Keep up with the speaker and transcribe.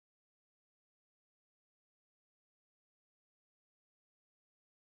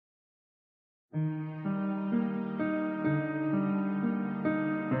I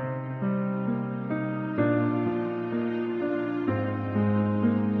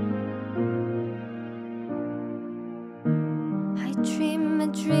dream a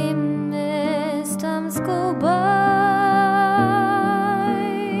dream as times go by,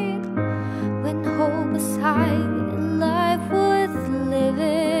 when hope was high and life worth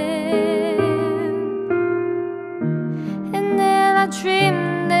living. And then I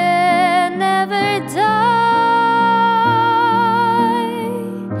dream that never die,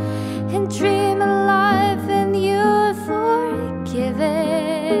 and dream a life and you're forgiven.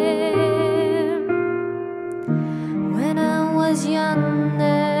 When I was young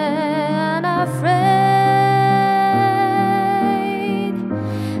and afraid,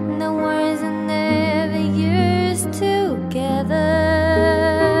 the words I never used together.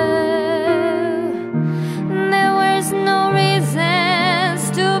 There was no reasons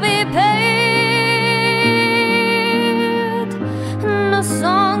to be paid, no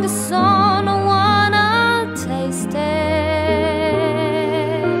song, a song, no one I'll taste it.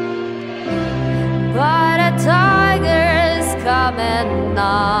 But a tiger's come at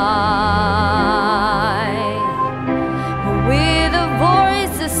night, with the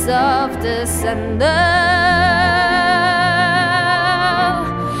voices of the thunder,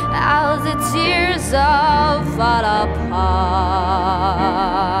 as the tears all fall apart,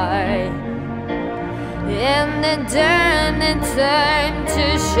 and then turn to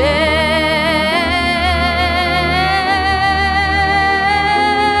shame.